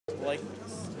like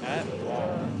this at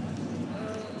all.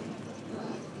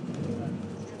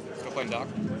 Still playing Doc?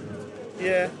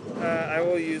 Yeah, I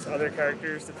will use other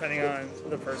characters depending on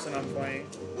the person I'm playing.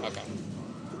 Okay.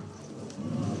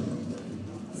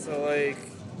 So like,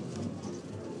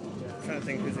 I'm trying to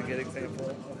think who's a good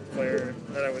example of a player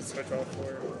that I would switch off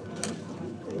for.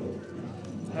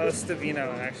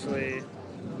 Stavino actually.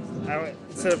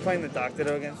 Instead of playing the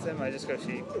Doctoro against him, I just go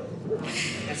Sheep.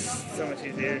 It's so much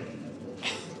easier.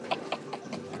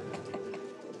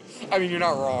 I mean, you're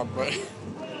not wrong, but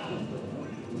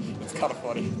it's kind of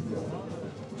funny.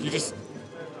 You just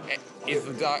is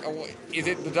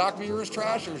it the Doc mirrors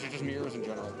trash, or is it just mirrors in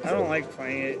general? I don't like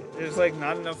playing it. There's like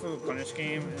not enough of a punish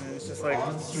game, and it's just like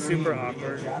super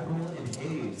awkward.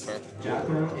 That's fair.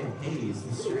 Jacko and Hayes,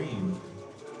 the stream.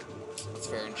 That's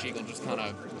fair, and Sheik will just kind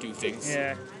of do things.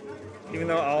 Yeah. Even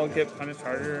though I'll get punished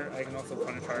harder, I can also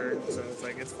punish harder, so it's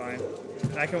like, it's fine.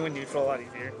 And I can win neutral a lot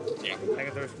easier. Yeah. I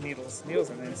can throw needles. Needles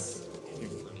are nice.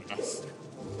 Nice.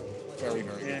 Very,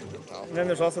 very Yeah. good. And then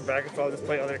there's also brackets where I'll just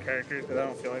play other characters because I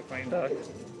don't feel like playing Duck.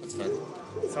 That's fair.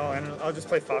 So I'll just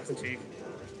play Fox and Cheek.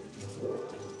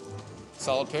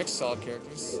 Solid picks, solid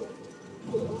characters.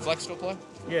 Flex still play?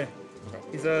 Yeah. Okay.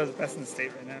 He's the best in the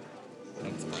state right now.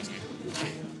 That surprised me.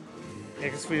 Yeah,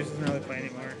 because Swedish doesn't really play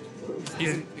anymore.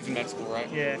 He's in med school, right?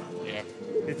 Yeah. Yeah.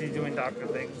 Because he's doing doctor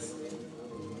things.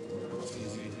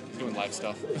 He's doing life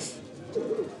stuff.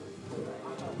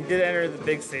 He did enter the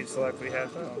big stage select we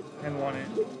had, though, and won it.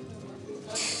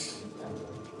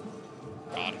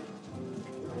 God.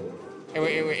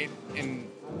 Hey, wait. And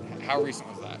how recent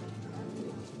was that?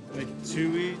 Like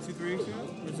 2 weeks, 3 weeks ago?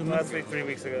 Or something? Last week, 3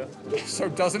 weeks ago. So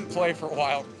doesn't play for a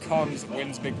while, comes,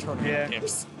 wins big tournament Yeah.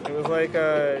 tips. It was like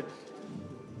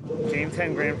Game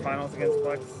 10 Grand Finals against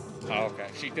Flex. Oh, okay.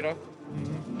 Sheik did up?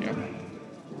 Mm-hmm. Yeah.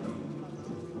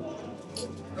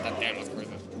 That damn was crazy.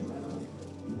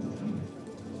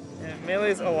 Yeah,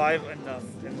 Melee's alive enough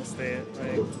in the state.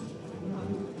 Like,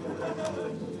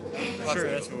 Sure,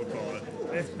 that's what we'll call it.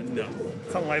 No.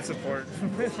 It's on life support.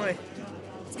 Like,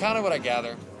 It's kind of what I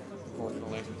gather,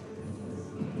 unfortunately.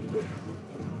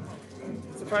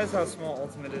 surprised how small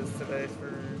Ultimate is today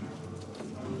for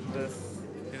this.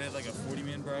 They had like a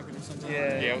 40-man bracket or something?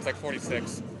 Yeah. Yeah, it was like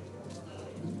 46.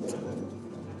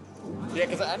 Yeah,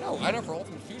 because I know for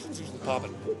Ultimate Fusion's usually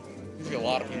popping. Usually a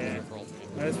lot of people Yeah. here for Ultimate.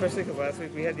 And especially because last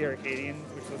week we had the Arcadian,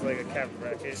 which was like a capped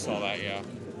bracket. Saw that, yeah.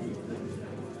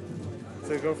 So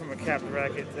to go from a capped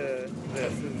bracket to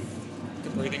this is, The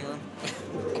breathing room.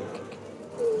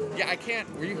 Yeah, I can't.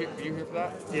 Were you here for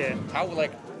that? yeah, How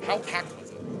packed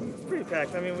was it? it's pretty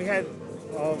packed. I mean, we had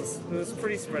all this, it was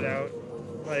pretty spread out.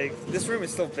 Like, this room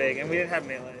is still big, and we didn't have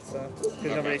Melee, so,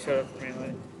 because nobody showed up for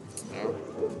Melee. No.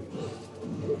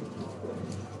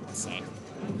 Sad.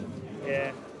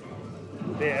 Yeah.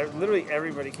 Literally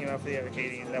everybody came out for the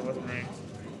Arcadian that wasn't ranked.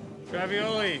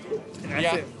 Ravioli! And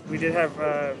actually, we did have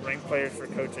ranked players for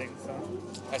coaching, so.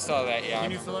 I saw that, yeah. Can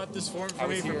you fill out this form I for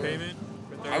me was for here- payment?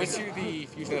 I was here the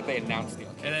fusion that they announced the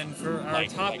arcade. And then for our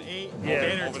top 8 Yeah.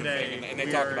 banner over the today, thing, and they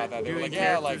we talked are about that. They were doing like,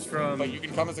 yeah, like, characters from but you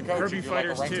can come as a coach Kirby if you're like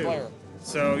a Fighters ranked 2. player.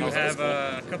 So you was like, have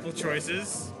that's a couple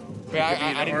choices. But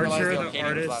I didn't realize Archer, the the arcade was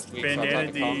artist, last week, so I Bandana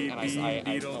tried to come, D, and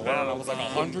B, Beetle, I was like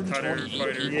Cutter, 128 Fighter, people.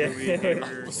 Yeah. Movie,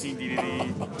 Hater, King DDD.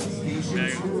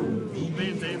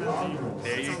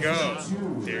 There you go.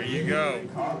 There you go.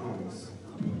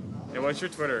 Hey, what's your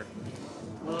Twitter?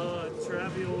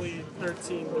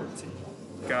 Travioli1313.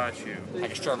 Got you. I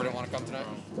guess Trevor didn't want to come tonight.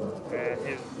 Yeah,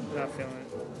 he's not feeling it.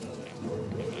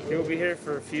 He will be here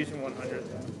for Fusion 100,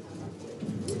 though.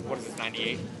 What is this,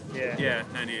 98? Yeah. Yeah,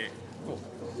 98. Cool.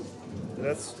 So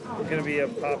that's gonna be a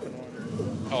poppin'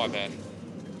 one. Oh, I bet.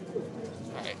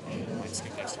 Alright, let's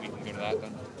skip next week and go to that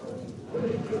then.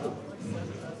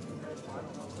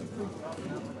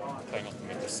 Playing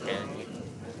Ultimate just sparingly.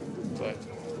 But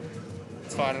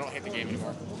it's fine, I don't hate the game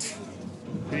anymore.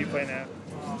 Who do you play now?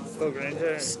 Still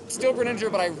Greninja? Still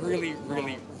Greninja, but I really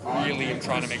am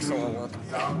trying to make Sora work.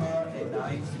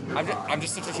 I'm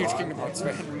just such a huge Kingdom Hearts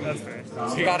fan. That's fair.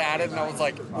 So he got added, and I was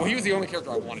like, well, he was the only character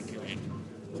I wanted, period.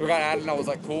 So we got added, and I was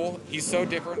like, cool. He's so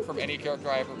different from any character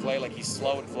I ever play. Like, he's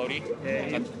slow and floaty.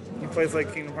 Yeah, he plays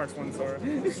like Kingdom Hearts 1 Sora.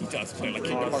 He does play like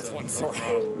Kingdom Hearts 1 Sora.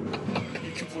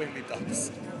 He completely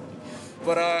does.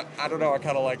 But, I don't know, I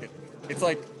kind of like it. It's,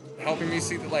 like, helping me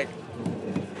see that, like,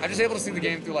 I'm just able to see the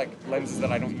game through, like, lenses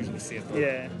that I don't usually see it through.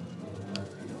 Yeah.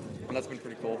 And that's been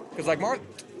pretty cool. Because, like,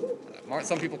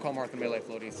 some people call Marth Melee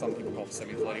floaty, some people call him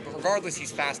semi-floaty. But regardless,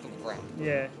 he's fast on the ground.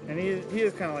 Yeah, and he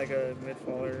is kind of like a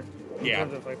mid-faller in Yeah.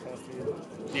 terms of like fall speed.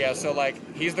 Yeah, so, like,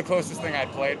 he's the closest thing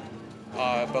I'd played.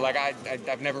 But, like,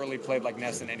 I've never really played, like,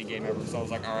 Ness in any game ever. So I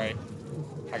was like, all right,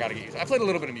 I gotta get used. I played a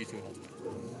little bit of Mewtwo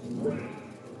Ultimate,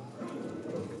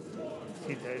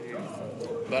 He did, yeah.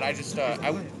 but I just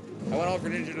I went all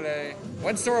Greninja today.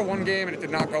 Went Sora one game and it did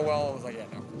not go well. I was like, yeah,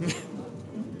 no.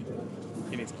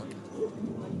 He needs work.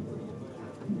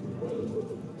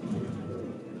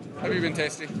 Have you been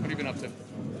Tasty? What have you been up to?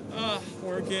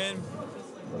 Working.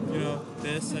 You know,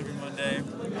 this every Monday.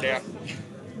 Yeah.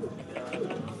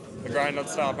 The grind don't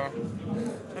stop, huh?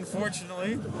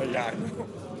 Unfortunately. But yeah.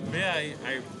 Yeah,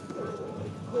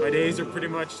 my days are pretty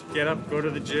much get up, go to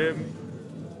the gym,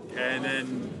 and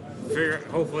then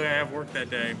hopefully I have work that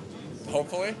day.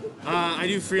 Hopefully. I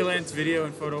do freelance video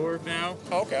and photo work now.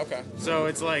 Oh, okay. So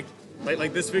it's like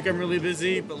this week I'm really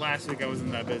busy, but last week I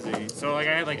wasn't that busy. So like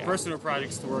I had personal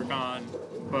projects to work on,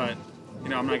 but you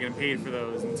know I'm not getting paid for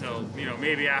those until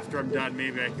maybe after I'm done,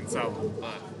 maybe I can sell them.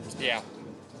 But Yeah.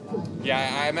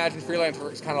 Yeah, I imagine freelance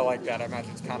work is kind of like that. I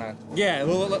imagine it's kind of... yeah,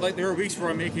 well, like there are weeks where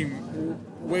I'm making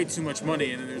way too much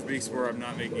money, and then there's weeks where I'm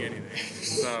not making anything.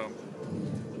 So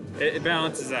it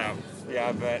balances out. Yeah,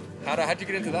 I bet. How'd you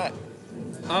get into that?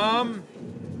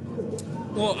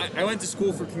 Well, I went to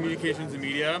school for communications and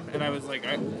media, and I was like,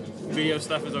 video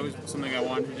stuff is always something I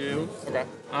wanted to do. Okay.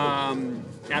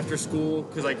 After school,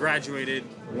 because I graduated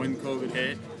when COVID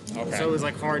hit, Okay. so it was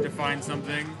like hard to find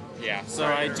something. Yeah. So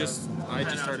I just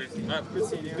started. Good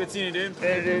seeing you. Good seeing you, dude.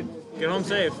 Hey, dude. Get home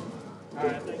safe.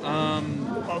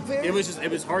 Oh, It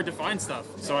was hard to find stuff,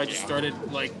 so I just started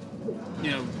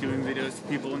doing videos to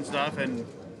people and stuff, and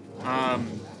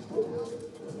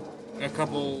a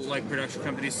couple production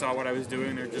companies saw what I was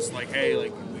doing. They're just like,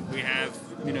 hey, we have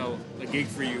a gig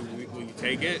for you. Will you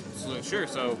take it? So sure.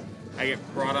 So I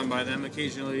get brought on by them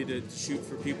occasionally to shoot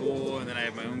for people, and then I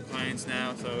have my own clients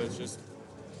now. So it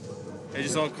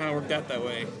just all kind of worked out that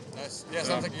way. Nice. Yeah,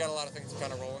 sounds like you got a lot of things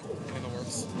kind of rolling in the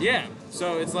works. Yeah.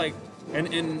 So it's like,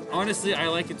 and honestly, I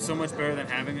like it so much better than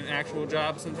having an actual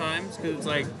job sometimes, because it's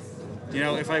like,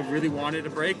 if I really wanted a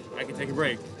break, I can take a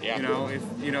break. Yeah. If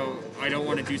I don't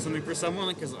want to do something for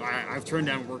someone, because I've turned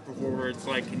down work before where it's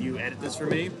like, can you edit this for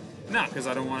me? No, because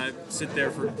I don't want to sit there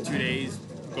for 2 days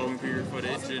going through your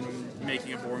footage and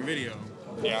making a boring video.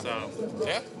 Yeah. So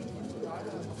yeah.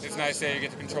 It's nice that you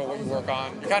get to control what you work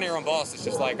on. You're kind of your own boss. It's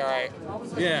just like, all right.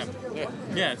 yeah.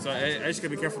 So I just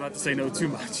gotta be careful not to say no too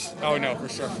much. Oh no, for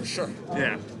sure.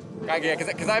 Yeah.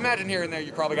 Because I imagine here and there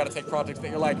you probably got to take projects that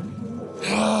you're like,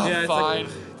 Yeah, it's fine.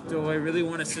 like, do I really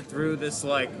want to sit through this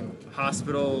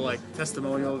hospital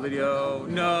testimonial video?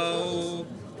 No.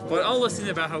 But I'll listen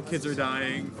about how kids are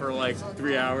dying for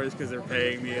 3 hours because they're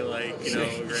paying me a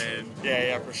grand.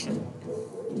 Yeah, for sure.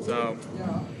 So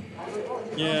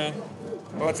yeah.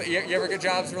 Well, you ever get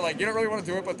jobs where you don't really want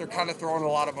to do it, but they're kind of throwing a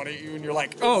lot of money at you, and you're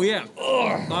like, Oh yeah.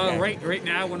 ugh. Right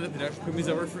now, one of the production companies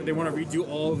I work for, they want to redo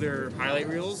all of their highlight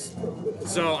reels.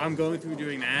 So I'm going through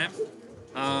doing that.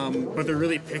 But they're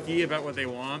really picky about what they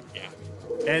want. Yeah.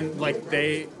 And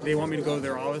they want me to go to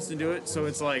their office and do it. So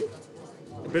it's a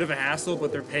bit of a hassle,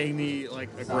 but they're paying me a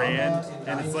grand,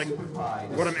 and it's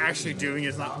what I'm actually doing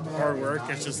is not hard work.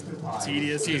 It's just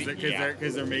tedious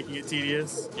because they're making it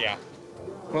tedious. Yeah.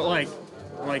 But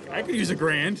I could use a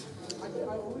grand.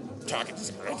 Talking to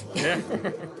some Yeah.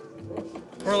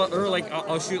 Or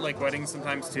I'll shoot weddings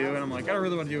sometimes too, and I'm like, I don't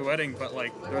really want to do a wedding, but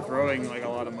they're throwing a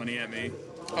lot of money at me.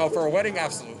 Oh, for a wedding,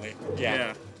 absolutely.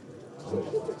 Yeah.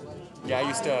 Yeah, I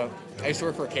used to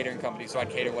work for a catering company, so I'd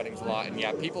cater weddings a lot, and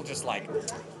yeah, people just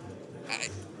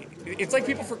it's like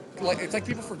people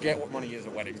forget what money is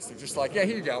at weddings. They're just like, yeah,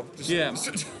 here you go. Just, Yeah.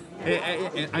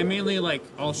 I mainly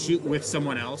I'll shoot with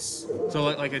someone else, so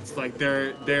it's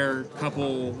their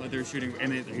couple that they're shooting,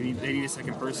 and they need a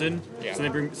second person. Yeah.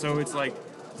 So it's $500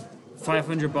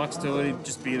 to literally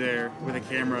just be there with a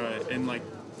camera and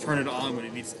turn it on when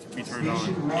it needs to be turned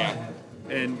on. Yeah.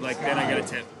 And then I get a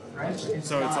tip.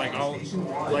 So it's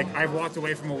I've walked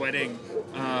away from a wedding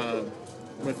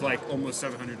with almost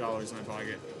 $700 in my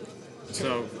pocket.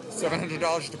 So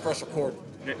 $700 to press record.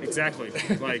 exactly.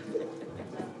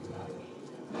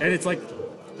 And it's I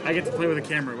get to play with a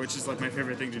camera, which is my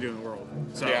favorite thing to do in the world.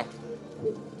 So Yeah.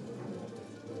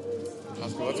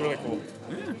 That's cool. That's really cool.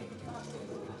 Yeah.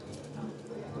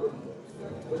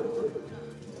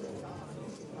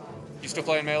 You still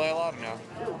playing Melee a lot or no?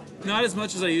 Not as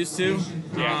much as I used to.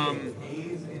 Yeah.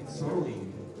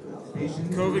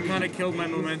 COVID kind of killed my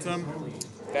momentum.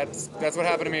 That's what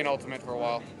happened to me in Ultimate for a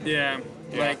while. Yeah.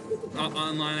 Yeah.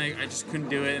 Online, I just couldn't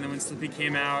do it. And then when Slippy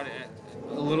came out,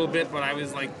 a little bit, but I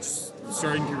was just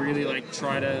starting to really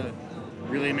try to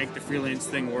really make the freelance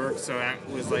thing work. So that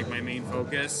was my main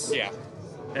focus. Yeah.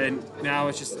 And now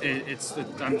it's just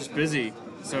I'm just busy.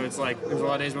 So it's like there's a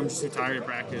lot of days where I'm just too tired to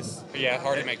practice. Yeah,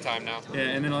 hard to make time now. Yeah,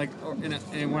 and then like,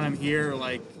 and when I'm here,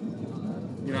 like,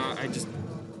 you know,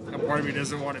 a part of me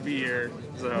doesn't want to be here.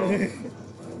 So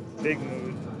Big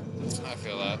mood. I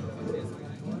feel that.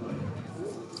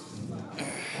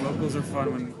 locals are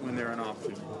fun when they're an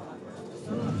option.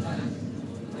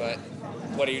 But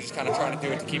what are you just kind of trying to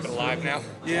do it to keep it alive now?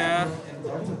 Yeah,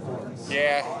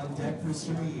 Yeah.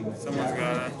 someone's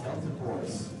gotta.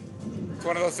 It's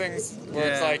one of those things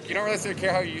where it's Yeah. like you don't really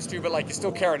care how you used to, but like you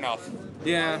still care enough.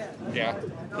 Yeah, Yeah.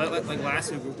 like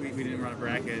last week we didn't run a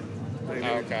bracket. Like,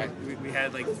 Oh, okay. We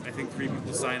had like I think 3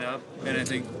 people sign up, and I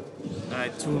think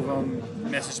 2 of them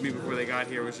messaged me before they got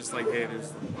here. Was just like, hey,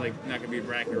 there's like not gonna be a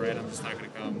bracket, right? I'm just not gonna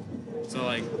come. So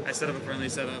like I set up a friendly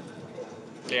setup.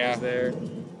 I Yeah. was there,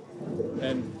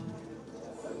 and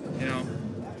you know,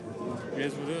 it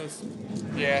is what it is.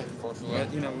 Yeah. Unfortunately.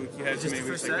 But you know, you have too many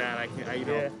weeks like that.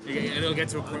 It'll get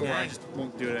to a point where I just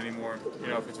won't do it anymore. You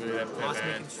know, if it's really that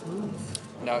bad.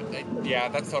 No. Yeah,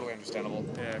 that's totally understandable.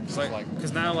 Yeah, Just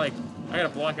because now like I gotta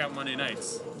block out Monday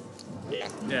nights. Yeah.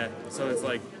 Yeah, so it's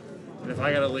like if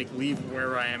I gotta like leave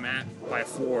where I am at by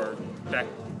 4, that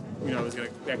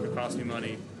that could cost me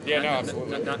money. Yeah, no, Not-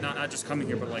 absolutely. Not just coming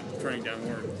here, but like turning down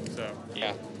work. So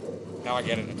Yeah. Now I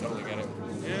get it. I totally get it.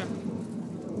 yeah,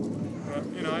 but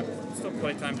you know I still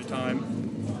play time to time.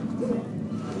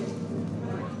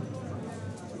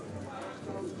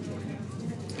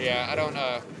 Yeah. I don't.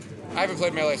 I haven't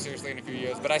played Melee seriously in a few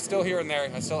years, but I still here and there.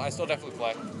 I still definitely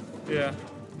play. Yeah,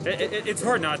 it's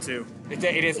hard not to. It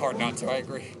is hard not to. I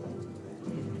agree.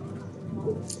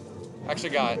 Actually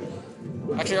got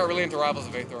really into Rivals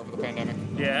of Aether over the pandemic.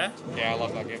 Yeah, Yeah, I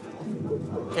love that game.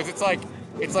 Because it's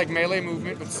like Melee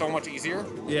movement, but so much easier.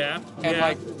 yeah, And, yeah.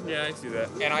 like- yeah, I see that.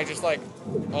 And I just like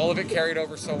all of it carried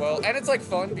over so well. And it's like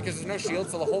fun because there's no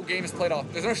shields, so the whole game is played off.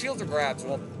 There's no shields or grabs.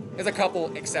 Well, there's a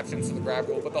couple exceptions to the grab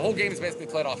rule, but the whole game is basically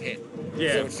played off hit.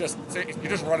 Yeah. So you're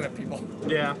just running at people.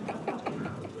 Yeah.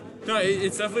 No,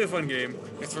 it's definitely a fun game.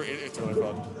 It's really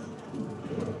fun.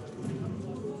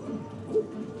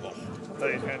 I thought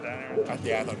you was going down there.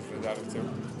 Yeah, I thought you could have done it too.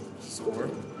 Score.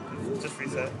 Just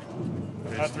reset.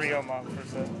 3-0 mom for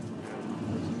set.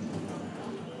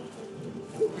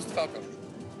 Who's the Falco?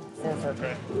 4-4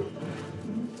 crit.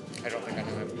 I don't think I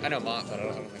know him. I know Mott, but I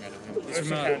don't think I know him. He's Ocean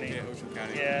from, County. Yeah, Ocean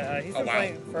County. Yeah, he's Oh, been wow.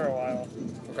 playing for a while.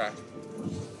 Okay.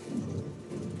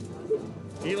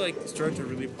 He like started to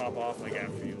really pop off like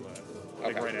after you left.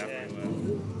 Like Okay. right after Yeah.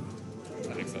 you left.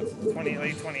 That makes sense.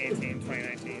 Late 2018,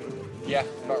 2019. Yeah,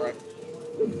 about right.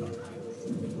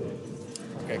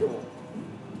 Okay, cool.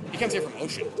 He comes here from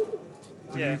Ocean.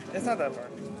 Yeah, it's not that far.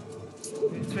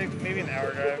 It's maybe an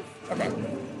hour drive. Okay.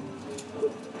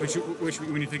 Which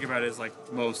when you think about it is like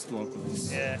most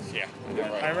locals. Yeah. Yeah, I know, I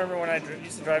right? remember when I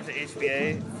used to drive to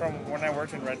HBA from when I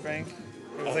worked in Red Bank.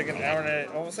 It was like an hour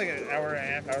almost like an hour and a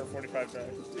half, hour 45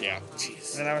 drive. Yeah.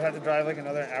 Jeez. And then I would have to drive like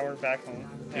another hour back home.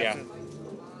 Yeah.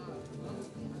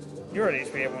 You were at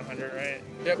HBA 100, right?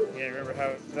 Yep. Yeah, remember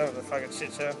how that was a fucking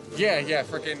shit show? Yeah,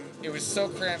 freaking, it was so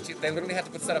cramped. They literally had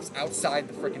to put setups outside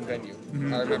the freaking venue.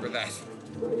 I remember that.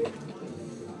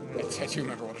 I do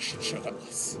remember what a shit show that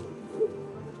was.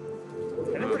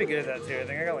 I did pretty good at that too. I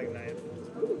think I got like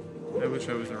 9. I wish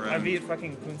I was around. I beat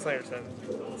fucking Moonslayer 7.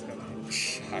 Let's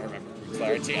go. I remember.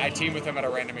 I teamed with him at a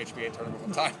random HBA tournament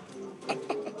one time.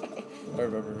 I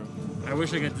remember him. I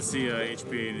wish I got to see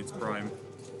HB in its prime.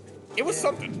 It was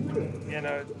something. You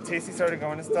know, Tasty started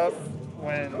going to stuff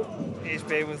when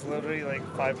HBA was literally like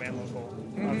 5-man local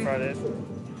on Fridays.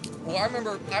 Well, I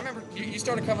remember you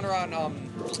started coming around.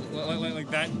 Like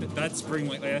that spring,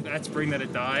 like that spring that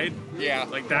it died. Yeah.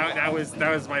 Like that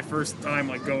was my first time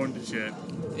like going to shit.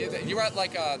 You were at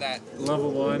like that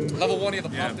Level 1. level 1 of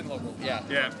the Yeah. Pumpkin local. Yeah.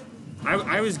 Yeah.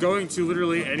 I was going to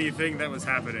literally anything that was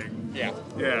happening. Yeah.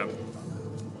 Yeah.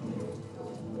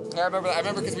 I remember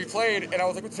because we played and I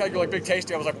was like, "What the tag?" You're like, "Big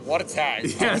Tasty." I was like, "What a tag!" I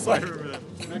Yes, was I like, remember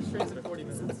that. Next train's in 40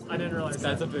 minutes. I didn't realize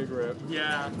That's that. a big rip.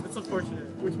 Yeah, it's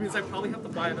unfortunate. Which means I probably have to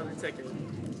buy another ticket.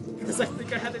 Because I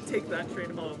think I had to take that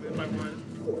train home if I want.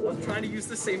 I'm trying to use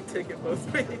the same ticket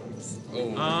both ways.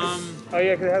 oh. Oh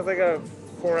yeah, because it has like a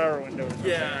 4-hour window. Or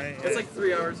something, Yeah, right? it's like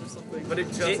 3 hours or something, but it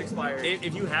just expired.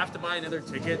 If you have to buy another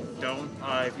ticket, don't.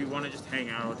 If you want to just hang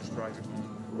out, I'll just drive you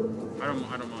home. I don't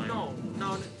mind.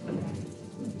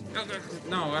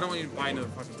 No, I don't want you to buy another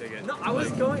fucking ticket. No, I was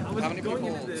going How many going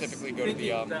people into this typically go to the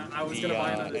thinking that I was gonna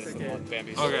buy another Edison ticket.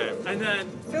 Bambi's? Okay. And then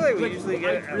I feel like we usually when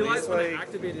get I at realized least when I like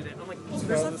activated it, I'm like, oh, 12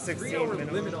 there's to a 16 3-hour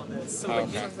minimum. limit on this. So Oh, like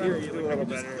okay. in theory, Do a like I little could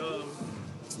just better. go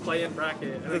play in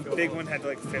bracket and the then go big home. one had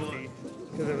like 50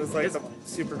 because it was like the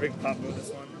super big pop bonus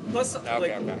one. Plus, Okay,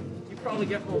 like okay. you probably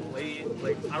get home late.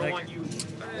 Like, I don't Like, want you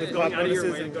With going pop out of your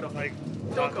bonuses way to and go to home. like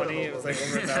Don't pop go to money, home. it was like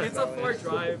over It's a far $1,000.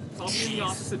 drive. Probably in the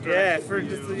opposite Yeah, direction. for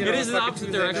just you It know, is the fucking opposite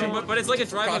Tuesday direction, night. but it's like a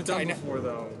drive God, I've done I know. before,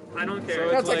 though. I don't care.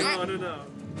 So it's like, I want to know.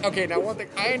 Okay, now one thing,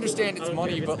 I understand it's Okay,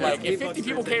 money, it's but like, if 8 50 bucks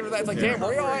people per came to that, it's like, damn,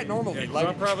 where y'all at normally? Yeah, Like,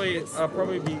 I'll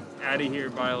probably be out of here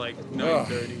by like 9:30,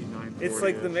 9:40. It's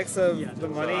like the mix of Yeah, the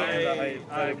money and the hype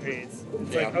that it creates.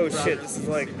 It's like, oh shit, this is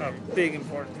like a big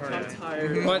important I'm tournament.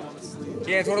 tired. But- I want to sleep.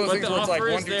 yeah, it's one of those But things the where it's like offer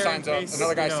one is dude there signs in up, case,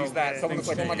 another guy you know, sees that, someone's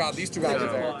things like, oh my god, change. these two guys are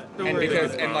Don't there. worry And about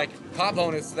because, it. and like, pop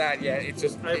bonus that, yeah, it's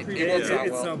just, I it appreciate works it. out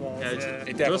It well. snowballs. Yeah, Yeah. It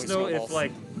definitely just know snowballs. if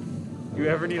like you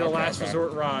ever need a last okay.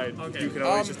 resort ride, Okay. you can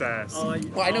always Um, just ask.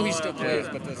 Well, I know he still I'll plays,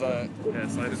 do but that. there's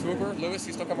Yes, I just Swooper, Lewis,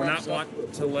 he's still coming would around. not So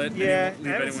want to let Yeah, leave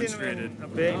I haven't anyone seen him stranded. in a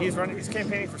bit. He's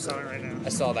campaigning for Summit right now. I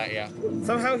saw that, yeah.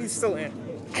 Somehow he's still in.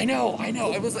 I know.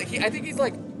 It was like, I think he's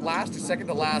like last or second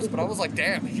to last, but I was like,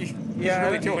 damn, he's Yeah,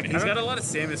 really doing it. He's got a lot of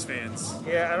Samus fans.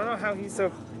 Yeah, I don't know how he's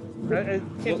so. I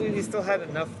can't believe he still had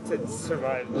enough to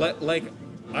survive. Like,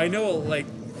 I know like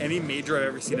any major I've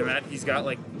ever seen him at, he's got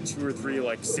like 2 or 3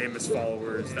 like Samus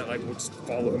followers that like will just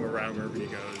follow him around wherever he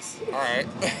goes. All right.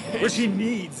 Which he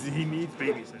needs. He needs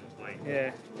babysit. Like,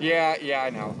 Yeah. Yeah, I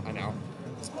know.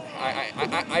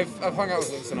 I've hung out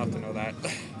with Lewis enough to know that.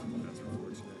 that's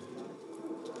unfortunate.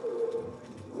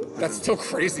 That's still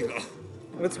crazy though.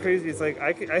 What's crazy is like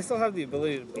I still have the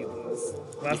ability to beat Lewis.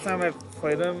 Last time I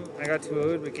played him, I got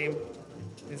 2-0'd, but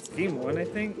it's game 1, I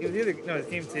think. It was it's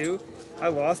game 2. I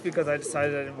lost because I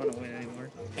decided I didn't want to win anymore.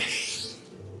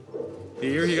 The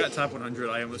year he got top 100,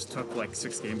 I almost took like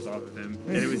 6 games off of him,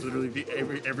 and it was literally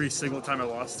every single time I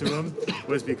lost to him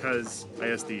was because I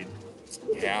SD'd.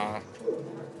 Yeah,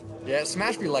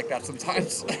 Smash be like that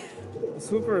sometimes.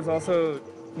 Swooper is also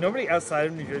nobody outside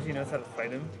of New Jersey knows how to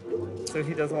fight him, so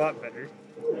he does a lot better.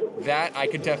 That I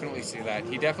could definitely see that.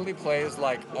 He definitely plays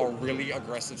like a really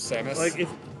aggressive Samus. Like if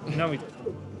no,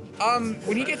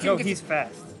 when he gets he's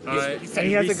fast. he's and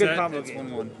he has a good reset, combo it's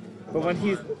game. 1-1. But when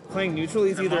he's playing neutral,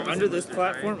 he's either under this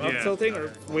platform, up Yeah. tilting,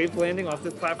 or wave landing off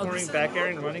this platforming, back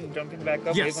airing, running, jumping back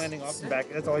up, Yes. wave landing off and back.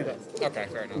 That's all he does. okay,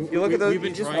 fair enough. You look at those, We've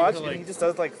been you just trying watch, to, and like, he just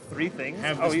does like 3 things.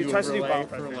 have Oh, this he new tries to do overlay bomb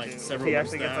for, pressure like, too. several He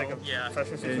actually months gets like a now. Yeah.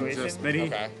 pressure And situation. just many,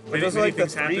 Okay. But many, those are many like the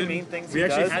things 3 happen. main things We he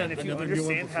actually does, had and if you another new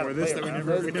one understand how to before this play that we around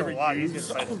never, those, we it's a never lot used. easier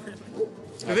to fight him.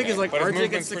 The thing is, like, But his RJ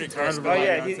movement's gets sick pretty and tired of crisp. Oh yeah,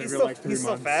 layouts he's every like 3 still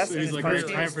months. fast, So and he's his like, punish it's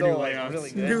game time is for new still like layouts.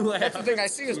 really good. That's the thing. I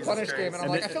see his punish Christ. game, and I'm And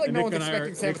like, I feel like no Nick one's and I are-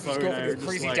 expecting Nick Samus to Chloe go and for I these are just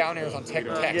crazy like, down airs on tech you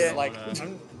know, text. Yeah. Like,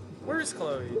 Where's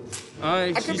Chloe?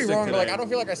 I could be wrong, but like, I don't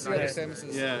feel like I see other Yeah.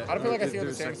 Samuses. Yeah, I don't feel like I see they're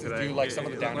other sick Samuses today. do like some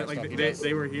of the down air Like, stuff he they, does.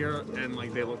 they were here and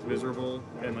like they looked miserable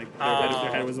and like their, Oh.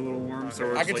 their head was a little warm. So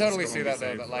we're I just, can like, totally just see going that to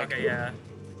though. be That like, Okay, yeah.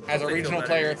 as a They feel regional better.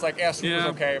 player, it's like, yeah, Super's Yeah.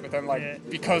 okay, but then like, Yeah.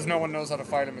 because no one knows how to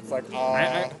fight him, it's like, oh.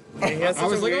 I He has I such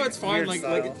was a like, weird- oh, it's fine. weird Like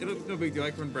style. it'll no big deal. I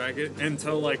can run bracket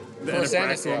until like the For end of Samus,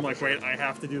 bracket. So yeah, I'm like, for wait, I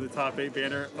have to do the top 8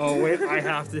 banner. Oh wait, I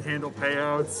have to handle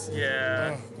payouts.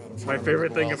 Yeah. My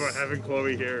favorite thing about having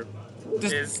Chloe here,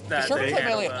 Is that Trevor they play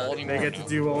handle Melee at all that. anymore? they get to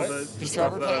do all the Does stuff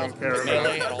Trevor that play I don't care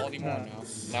Melee about. at all anymore?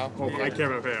 No. Well, I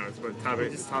care about payouts, but top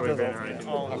 8 just top 8 does banner, all I the can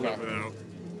all live okay. without.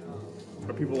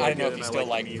 But people I like didn't know it, if and you I still, like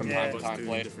like, the from meme time to plus time two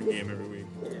played. different game every week.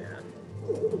 Yeah.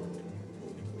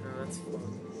 No, that's fun.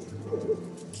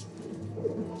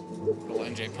 Little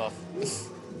NJ Puff.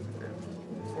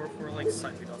 We're like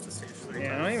signed off the stage 3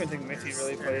 Yeah, I don't even think Miffy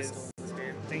really plays. this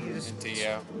game. I think he just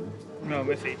Yeah. no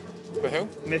Miffy. With who?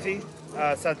 Miffy,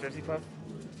 South Jersey Puff.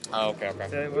 Oh, okay.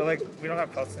 So we're like we don't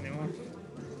have puffs anymore.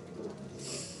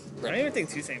 I don't even think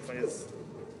Toussaint plays.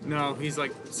 No, he's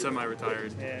like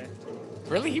semi-retired. Yeah,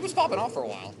 Really? He was popping off for a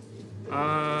while. it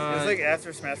was like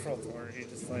after Smash Roll Tour, he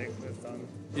just like was done.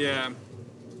 Yeah.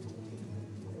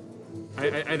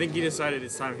 I think he decided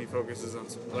it's time he focuses on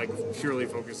like purely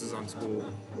focuses on school.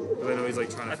 But I know he's like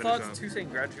trying to I finish thought up.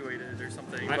 Toussaint graduated or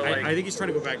something. I, but like, I think he's trying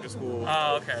to go back to school.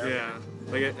 Oh, okay. Yeah,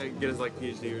 like get his like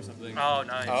PhD or something. Oh,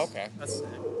 nice. Oh, okay. That's sick.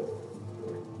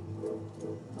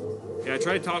 Yeah, I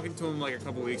tried talking to him like a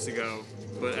couple weeks ago,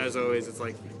 but as always, it's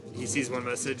like he sees one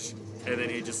message and then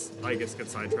he just I guess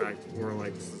gets sidetracked or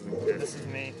like This is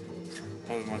me.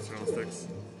 all the mozzarella sticks.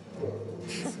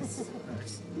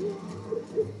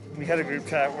 We had a group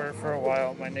chat where for a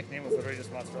while my nickname was literally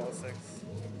just Mozzarella Sticks.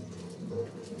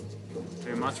 I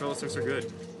mean, mozzarella sticks are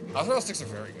good. Mozzarella sticks are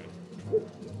very good.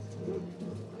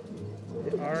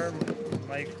 They are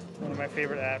like one of my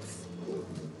favorite apps.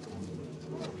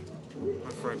 I'm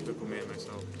a fried pickle man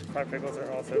myself. Fried pickles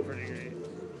are also pretty great.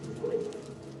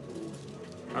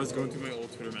 I was going through my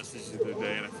old Twitter messages the other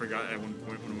day, and I forgot at one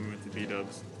point when we went to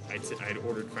B-Dubs, I had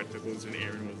ordered fried pickles and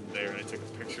Aaron wasn't there, and I took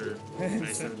a picture and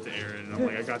I sent it to Aaron, and I'm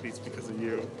like, I got these because of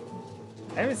you.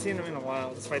 I haven't seen him in a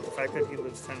while, despite the fact that he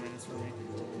lives 10 minutes from me.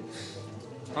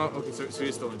 Oh, okay. So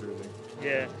he's still in Jersey.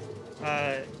 Yeah.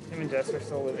 Him and Jess are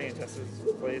still living at Jess's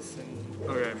place in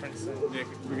Okay. Princeton. Yeah,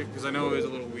 because I know it was a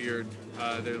little weird,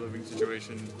 their living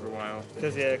situation for a while.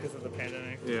 Because of the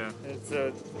pandemic. Yeah.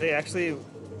 So they actually,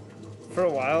 for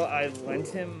a while, I lent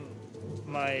him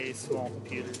my small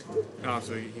computer. Oh,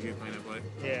 so he can play and play.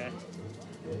 Yeah.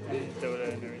 And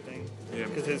Dota and everything. Yeah.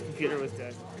 Because his computer was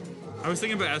dead. I was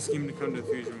thinking about asking him to come to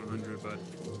Fusion 100, but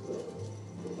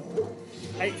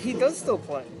He does still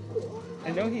play.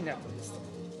 I know he knows.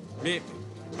 man,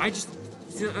 I just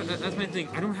see, that's my thing.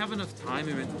 I don't have enough time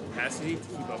and mental capacity to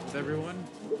keep up with everyone.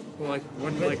 But like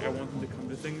when like I want them to come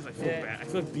to things, I feel bad. I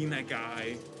feel like being that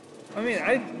guy. I mean,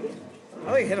 I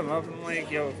like hit him up and I'm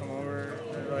like, yo, come over.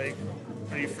 Or, like,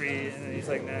 are you free? And then he's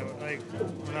like, no, like,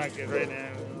 we're not good right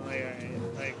now.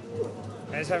 And, like,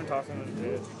 I just haven't talked to him in a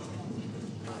bit.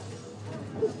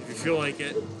 If you feel like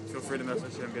it, feel free to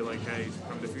message him and be like, hey, you should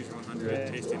come to Fusion 100. Yeah.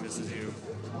 Tasty misses you.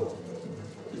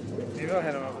 Maybe I'll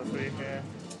hit him up this week, yeah.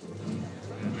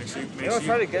 Make Maybe I'll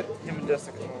try to get him and Jess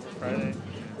to come over Friday.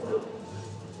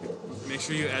 Make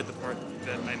sure you add the part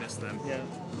that I missed then. Yeah.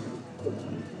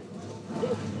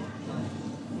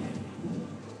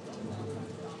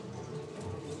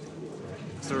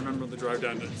 So remember the drive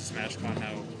down to SmashCon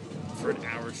how for an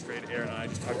hour straight Aaron and I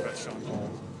just talked about Sean Paul,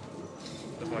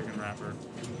 the fucking rapper.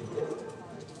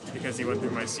 Because he went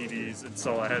through my CDs and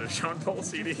saw I had a Sean Paul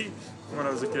CD when I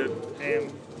was a kid. Damn,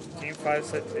 Game 5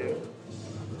 set 2.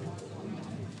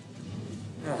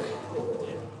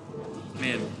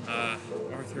 Man,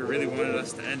 Arthur really wanted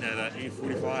us to end at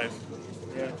 8:45.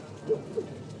 Yeah.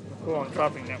 Cool, I'm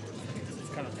dropping network because it's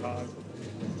kind of fog.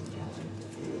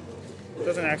 It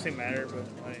doesn't actually matter, but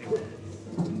like.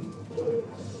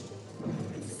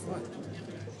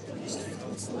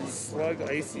 Slug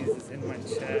Ices is in my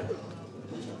chat.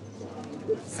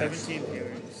 17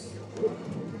 viewers.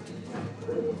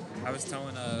 I was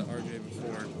telling RJ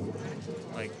before,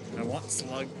 like, I want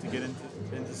Slug to get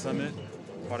into Summit,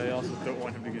 but I also don't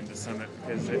want him to get into Summit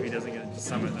because if he doesn't get into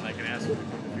Summit, then I can ask him to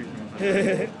come to Fusion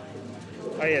 100.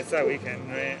 Oh yeah, it's that weekend,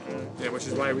 right? Yeah, which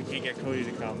is why we can't get Cody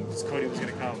to come, because Cody was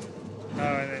going to come. Oh,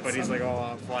 and then But he's like, oh,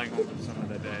 I'm flying home from Summit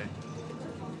that day.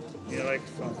 You're like,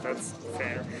 well, that's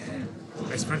fair.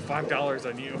 I spent $5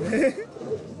 on you.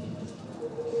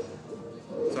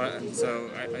 So I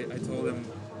told him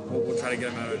we'll try to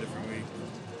get him out a different week.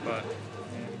 But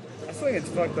I feel like it's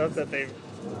fucked up that they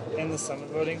end the summit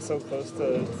voting so close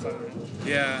to summit.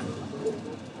 yeah,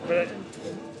 But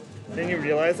then you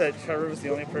realize that Trevor was the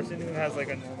only person who has like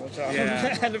a normal job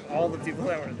Yeah. out of all the people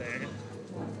that were there.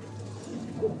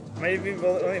 Maybe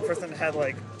the only person that had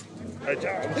like a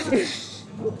job.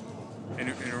 a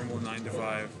normal 9 to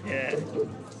 5. Yeah.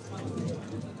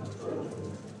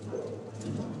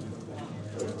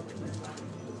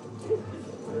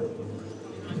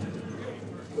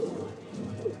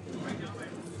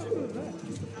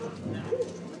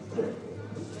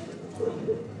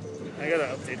 I gotta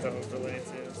update the overlay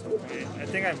too at some point. I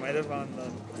think I might have on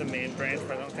the main branch,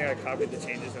 but I don't think I copied the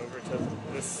changes over to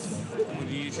this. What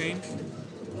do you change?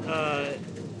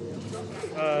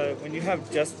 When you have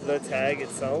just the tag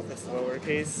itself, it's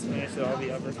lowercase, and it should all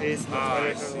be uppercase, and the Ah, I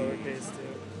letters see. are lowercase too.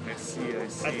 I see.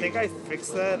 I think I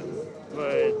fixed that,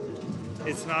 but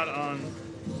it's not on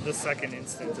the second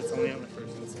instance, it's only on the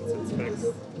first instance it's fixed.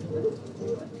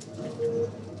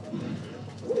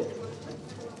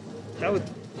 That would,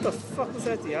 what the fuck was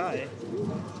that DI?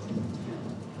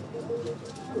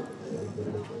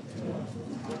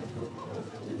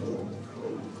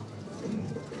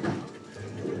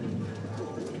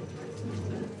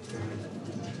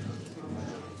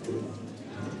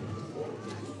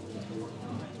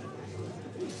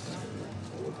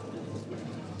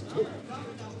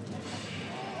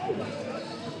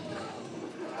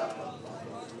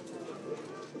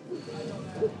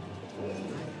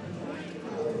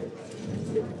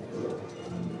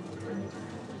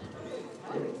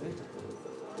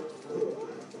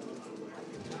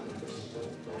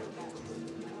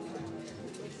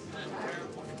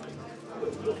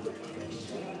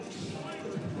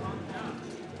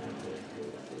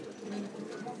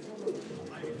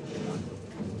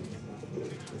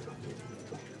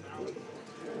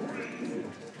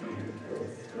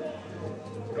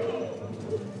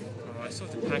 Oh, I still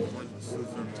have to pack one food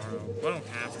for tomorrow. Well, I don't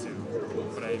have to,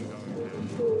 but I am going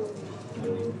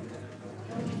to.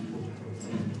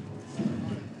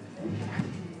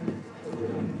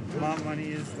 Mom money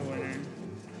is the winner.